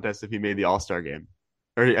dunk contest if he made the All-Star game.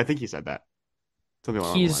 Or I think he said that. Something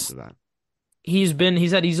along the lines he's of that.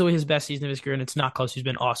 he's had easily his best season of his career, and it's not close. He's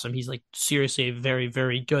been awesome. He's like seriously a very,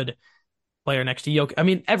 very good player next to Jokic. I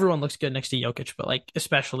mean, everyone looks good next to Jokic, but like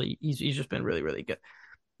especially he's just been really, really good.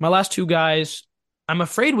 My last two guys, I'm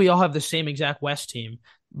afraid we all have the same exact West team,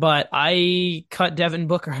 but I cut Devin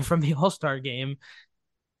Booker from the All-Star game,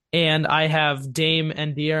 and I have Dame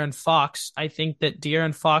and De'Aaron Fox. I think that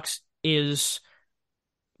De'Aaron Fox is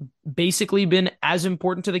basically been as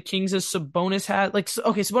important to the Kings as Sabonis had. Like,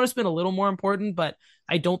 okay, Sabonis has been a little more important, but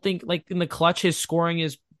I don't think like in the clutch his scoring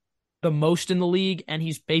is the most in the league, and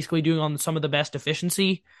he's basically doing on some of the best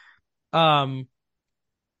efficiency. Um,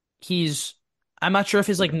 he's I'm not sure if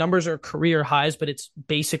his like numbers are career highs, but it's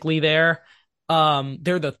basically there.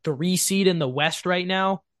 They're the 3 seed in the West right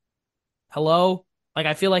now. Hello? Like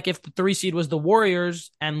I feel like if the 3 seed was the Warriors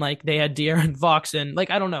and like they had De'Aaron Fox and like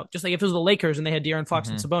I don't know, just like if it was the Lakers and they had De'Aaron Fox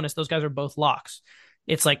and Sabonis, those guys are both locks.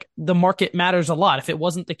 It's like the market matters a lot. If it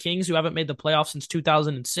wasn't the Kings who haven't made the playoffs since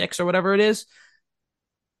 2006 or whatever it is,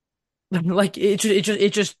 like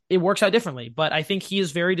it works out differently. But I think he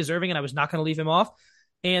is very deserving, and I was not going to leave him off.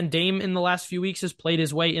 And Dame in the last few weeks has played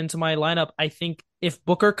his way into my lineup. I think if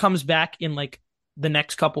Booker comes back in like the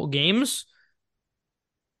next couple games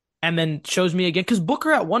and then shows me again, because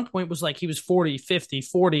Booker at one point was like he was 40, 50,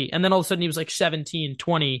 40, and then all of a sudden he was like 17,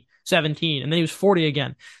 20, 17, and then he was 40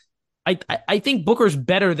 again. I think Booker's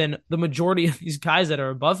better than the majority of these guys that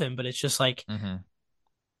are above him, but it's just like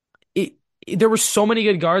there were so many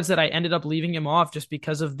good guards that I ended up leaving him off just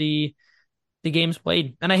because of the games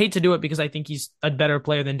played. And I hate to do it because I think he's a better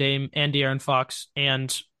player than Dame and De'Aaron Fox.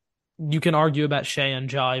 And you can argue about Shea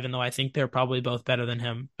and Ja, even though I think they're probably both better than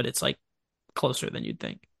him, but it's like closer than you'd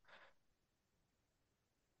think.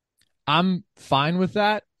 I'm fine with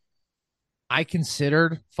that. I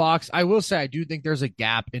considered Fox. I will say I do think there's a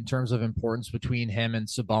gap in terms of importance between him and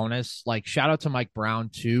Sabonis. Like, shout out to Mike Brown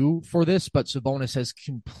too for this, but Sabonis has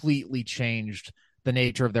completely changed the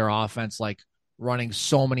nature of their offense, like running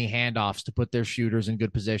so many handoffs to put their shooters in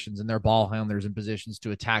good positions and their ball handlers in positions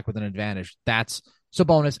to attack with an advantage. That's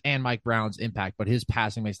Sabonis and Mike Brown's impact, but his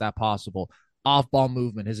passing makes that possible. Off-ball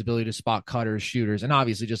movement, his ability to spot cutters, shooters, and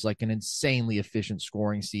obviously just like an insanely efficient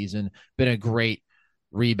scoring season. Been a great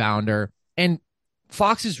rebounder. And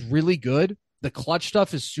Fox is really good. The clutch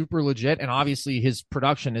stuff is super legit. And obviously his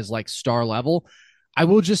production is like star level. I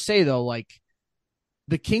will just say though, like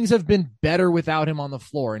the Kings have been better without him on the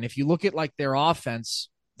floor. And if you look at like their offense,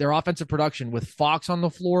 their offensive production with Fox on the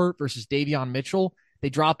floor versus Davion Mitchell, they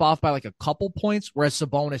drop off by like a couple points. Whereas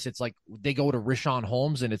Sabonis, it's like they go to Richaun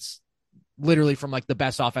Holmes and it's literally from like the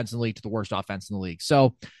best offense in the league to the worst offense in the league.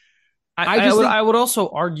 So I would also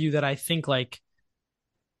argue that I think like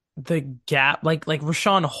the gap, like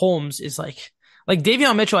Richaun Holmes is like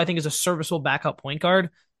Davion Mitchell, I think is a serviceable backup point guard.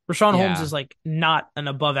 Richaun Holmes is like not an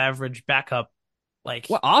above average backup. Like,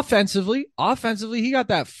 well, offensively, he got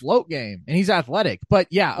that float game and he's athletic. But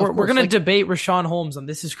yeah, we're gonna debate Richaun Holmes on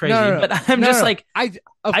this is crazy. But I'm just like I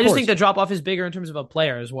just think the drop off is bigger in terms of a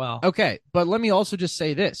player as well. Okay, but let me also just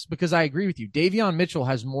say this because I agree with you. Davion Mitchell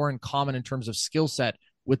has more in common in terms of skill set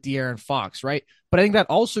with De'Aaron Fox, right? But I think that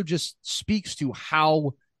also just speaks to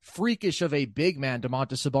how freakish of a big man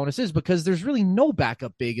Domantas Sabonis is because there's really no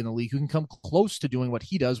backup big in the league who can come close to doing what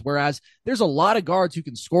he does. Whereas there's a lot of guards who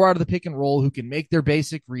can score out of the pick and roll, who can make their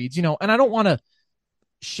basic reads, you know, and I don't want to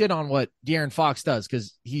shit on what De'Aaron Fox does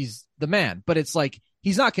because he's the man, but it's like,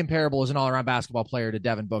 he's not comparable as an all around basketball player to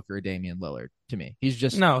Devin Booker or Damian Lillard to me. He's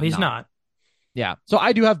just, no, he's not. Yeah. So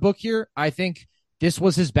I do have Book here. I think this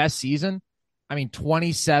was his best season. I mean,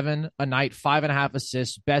 27 a night, 5.5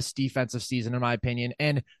 assists, best defensive season, in my opinion.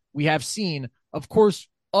 And we have seen, of course,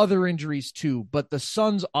 other injuries too, but the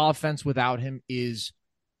Suns' offense without him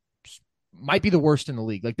might be the worst in the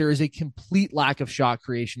league. Like, there is a complete lack of shot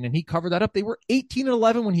creation, and he covered that up. They were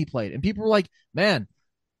 18-11 when he played, and people were like, man,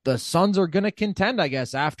 the Suns are going to contend, I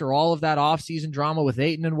guess, after all of that offseason drama with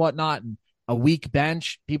Ayton and whatnot, and a weak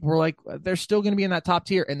bench. People were like, they're still going to be in that top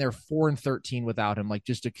tier, and they're 4-13 without him. Like,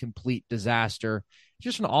 just a complete disaster.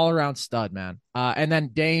 Just an all-around stud, man. And then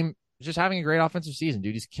Dame just having a great offensive season,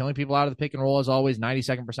 dude. He's killing people out of the pick and roll as always,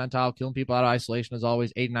 92nd percentile, killing people out of isolation as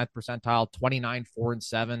always, 89th percentile, 29, 4, and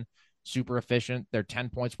 7. Super efficient. They're 10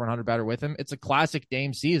 points per 100 better with him. It's a classic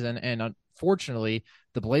Dame season, and unfortunately,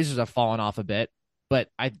 the Blazers have fallen off a bit, but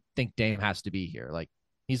I think Dame has to be here. Like,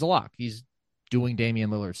 he's a lock. He's doing Damian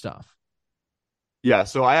Lillard stuff. Yeah,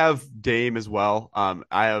 so I have Dame as well.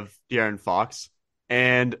 I have De'Aaron Fox,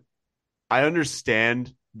 and I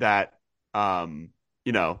understand that,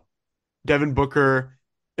 you know, Devin Booker,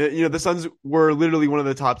 the Suns were literally one of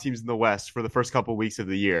the top teams in the West for the first couple of weeks of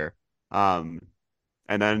the year. Um,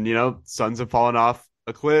 and then, Suns have fallen off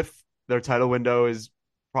a cliff. Their title window is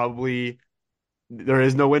probably, there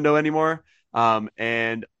is no window anymore.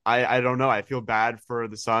 And I don't know. I feel bad for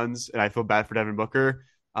the Suns and I feel bad for Devin Booker.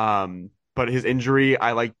 But his injury,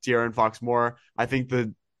 I like De'Aaron Fox more. I think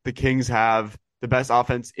the Kings have the best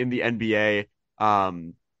offense in the NBA.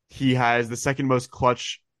 He has the second most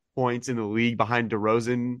clutch points in the league behind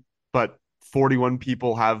DeRozan, but 41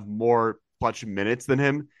 people have more clutch minutes than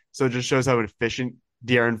him. So it just shows how efficient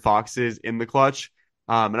De'Aaron Fox is in the clutch.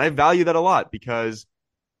 And I value that a lot because,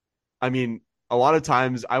 I mean, a lot of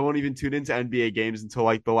times I won't even tune into NBA games until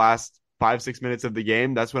like the last 5-6 minutes of the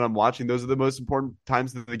game. That's when I'm watching. Those are the most important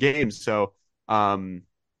times of the game. So um,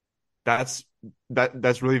 that's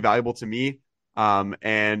really valuable to me.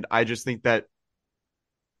 And I just think that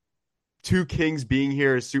two Kings being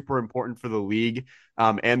here is super important for the league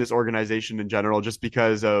and this organization in general, just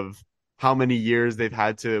because of how many years they've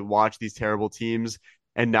had to watch these terrible teams,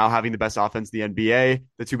 and now having the best offense in the NBA,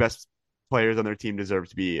 the two best players on their team deserve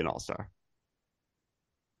to be an all-star.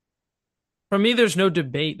 For me, there's no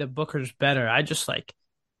debate that Booker's better. I just like,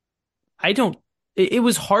 I don't, it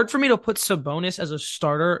was hard for me to put Sabonis as a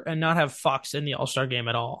starter and not have Fox in the All-Star game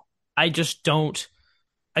at all. I just don't,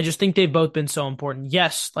 I just think they've both been so important.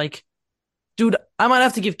 Yes, like, dude, I might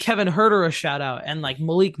have to give Kevin Herter a shout out and like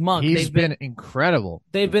Malik Monk. He's been incredible.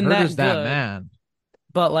 They've been that Herter's good. that man.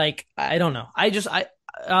 But like, I don't know. I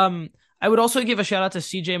would also give a shout out to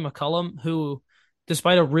CJ McCollum, who,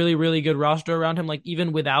 despite a really, really good roster around him, like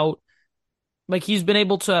even without, like he's been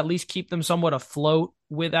able to at least keep them somewhat afloat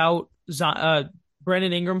without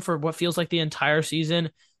Brandon Ingram for what feels like the entire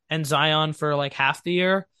season and Zion for like half the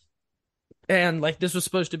year. And like this was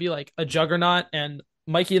supposed to be like a juggernaut, and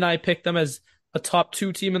Mikey and I picked them as a top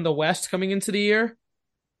two team in the West coming into the year.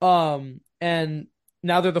 And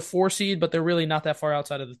now they're the 4 seed, but they're really not that far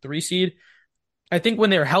outside of the 3 seed. I think when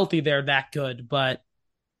they're healthy, they're that good. But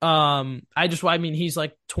I mean, he's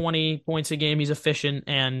like 20 points a game. He's efficient,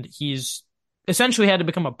 and he's essentially had to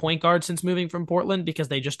become a point guard since moving from Portland because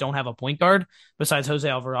they just don't have a point guard besides Jose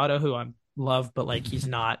Alvarado, who I love, but like he's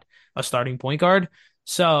not a starting point guard.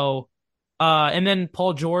 So, and then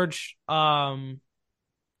Paul George, I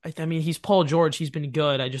mean, he's Paul George. He's been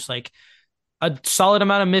good. I just like a solid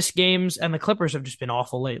amount of missed games, and the Clippers have just been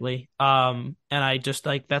awful lately. And I just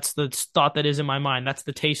like that's the thought that is in my mind. That's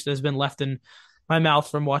the taste that has been left in my mouth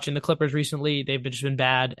from watching the Clippers recently. They've just been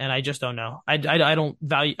bad, and I just don't know. I don't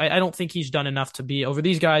value. I don't think he's done enough to be over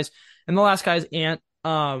these guys. And the last guy's Ant.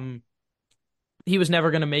 He was never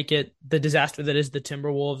going to make it. The disaster that is the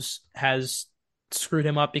Timberwolves has screwed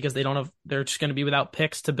him up because they're just going to be without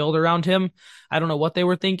picks to build around him. I don't know what they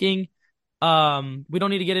were thinking. We don't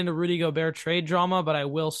need to get into Rudy Gobert trade drama, but I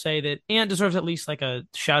will say that Ant deserves at least like a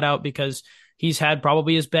shout out because he's had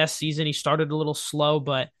probably his best season. He started a little slow,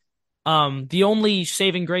 but the only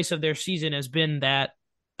saving grace of their season has been that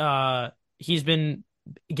he's been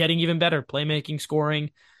getting even better, playmaking, scoring.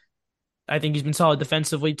 I think he's been solid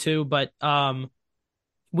defensively too, but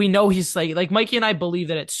we know he's like Mikey and I believe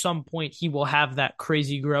that at some point he will have that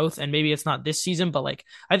crazy growth, and maybe it's not this season, but like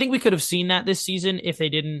I think we could have seen that this season if they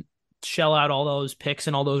didn't shell out all those picks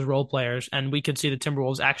and all those role players, and we could see the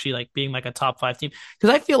Timberwolves actually like being like a top 5 team.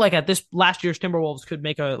 Because I feel like at this last year's Timberwolves could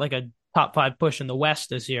make a top 5 push in the West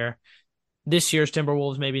this year. This year's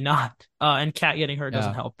Timberwolves maybe not. And Cat getting hurt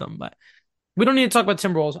doesn't help them, but we don't need to talk about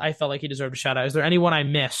Timberwolves. I felt like he deserved a shout out. Is there anyone I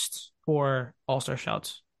missed for All-Star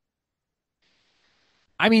shouts?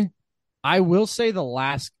 I mean, I will say the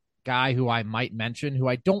last guy who I might mention, who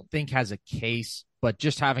I don't think has a case, but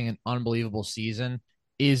just having an unbelievable season,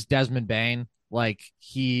 is Desmond Bane. Like,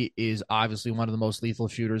 he is obviously one of the most lethal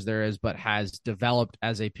shooters there is, but has developed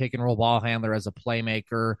as a pick and roll ball handler, as a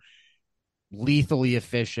playmaker, lethally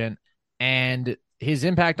efficient, and his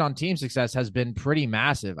impact on team success has been pretty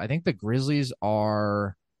massive. I think the Grizzlies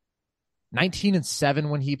are 19-7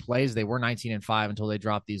 when he plays. They were 19-5 until they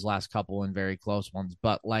dropped these last couple and very close ones.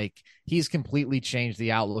 But like, he's completely changed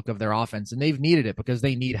the outlook of their offense, and they've needed it because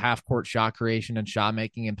they need half court shot creation and shot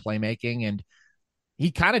making and playmaking. And he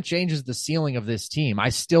kind of changes the ceiling of this team. I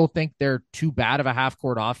still think they're too bad of a half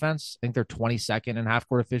court offense. I think they're 22nd in half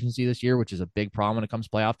court efficiency this year, which is a big problem when it comes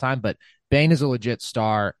to playoff time. But Bane is a legit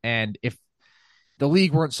star. And if the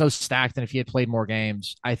league weren't so stacked and if he had played more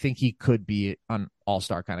games, I think he could be an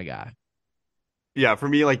all-star kind of guy. Yeah, for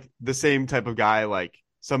me, like the same type of guy, like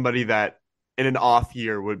somebody that in an off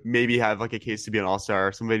year would maybe have like a case to be an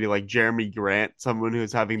all-star. Somebody like Jeremy Grant, someone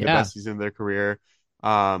who's having the best season of their career.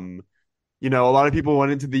 a lot of people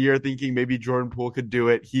went into the year thinking maybe Jordan Poole could do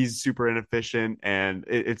it. He's super inefficient, and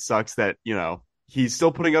it sucks that, he's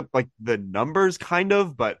still putting up like the numbers kind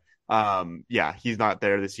of, but yeah, he's not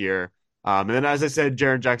there this year. And then, as I said,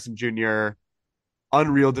 Jaren Jackson Jr.,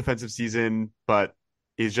 unreal defensive season, but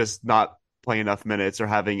he's just not playing enough minutes or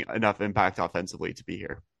having enough impact offensively to be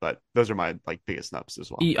here. But those are my biggest snubs as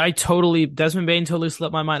well. Desmond Bane totally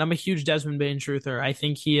slipped my mind. I'm a huge Desmond Bane truther. I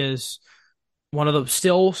think he is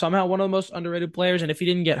somehow one of the most underrated players. And if he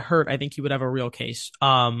didn't get hurt, I think he would have a real case.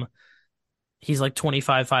 He's like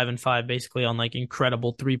 25, 5-5, basically on like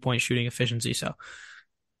incredible 3-point shooting efficiency. So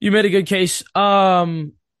you made a good case.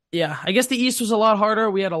 Yeah, I guess the East was a lot harder.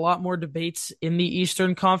 We had a lot more debates in the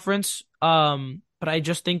Eastern Conference. But I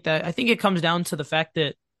just think it comes down to the fact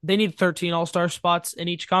that they need 13 All-Star spots in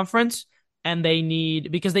each conference, and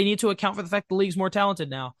because they need to account for the fact the league's more talented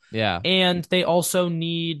now. Yeah. And they also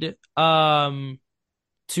need to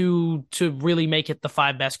really make it the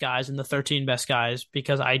 5 best guys and the 13 best guys,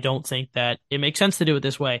 because I don't think that it makes sense to do it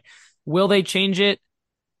this way. Will they change it?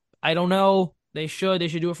 I don't know. They should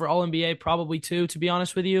do it for All-NBA probably too, to be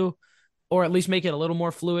honest with you, or at least make it a little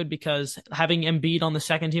more fluid, because having Embiid on the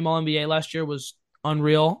second team All-NBA last year was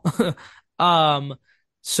unreal.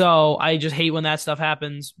 So I just hate when that stuff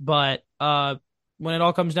happens, but when it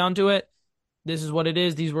all comes down to it, this is what it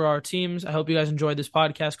is. These were our teams. I hope you guys enjoyed this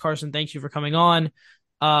podcast. Carson, thank you for coming on.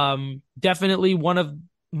 Definitely one of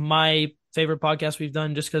my favorite podcasts we've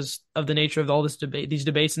done, just because of the nature of all these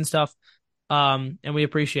debates and stuff. And we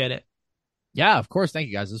appreciate it. Yeah, of course. Thank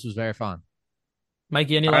you, guys. This was very fun.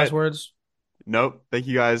 Mikey, any last words? Nope. Thank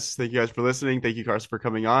you guys. Thank you guys for listening. Thank you, Carson, for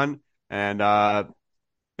coming on. And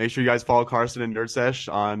make sure you guys follow Carson and Nerd Sesh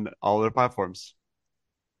on all their platforms.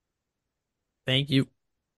 Thank you.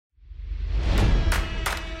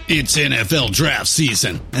 It's NFL draft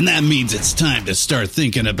season, and that means it's time to start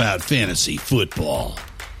thinking about fantasy football.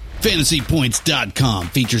 FantasyPoints.com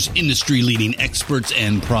features industry-leading experts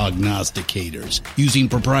and prognosticators using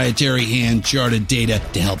proprietary hand-charted data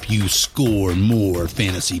to help you score more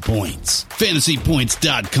fantasy points.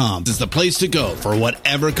 FantasyPoints.com is the place to go for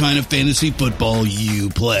whatever kind of fantasy football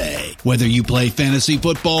you play. Whether you play fantasy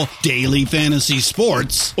football, daily fantasy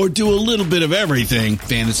sports, or do a little bit of everything,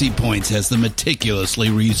 Fantasy Points has the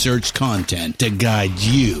meticulously researched content to guide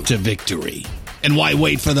you to victory. And why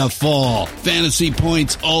wait for the fall? Fantasy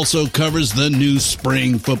Points also covers the new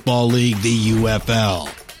spring football league, the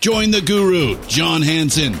UFL. Join the guru, John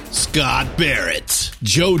Hansen, Scott Barrett,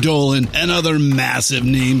 Joe Dolan, and other massive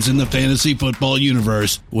names in the fantasy football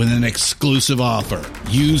universe with an exclusive offer.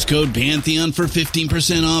 Use code Pantheon for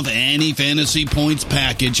 15% off any Fantasy Points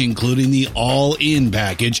package, including the all-in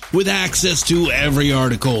package, with access to every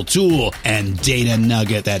article, tool, and data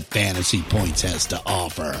nugget that Fantasy Points has to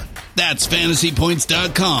offer. That's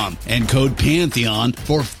FantasyPoints.com and code Pantheon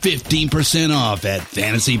for 15% off at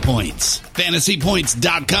Fantasy Points.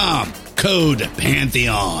 FantasyPoints.com, code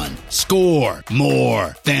Pantheon. Score more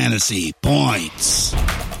fantasy points.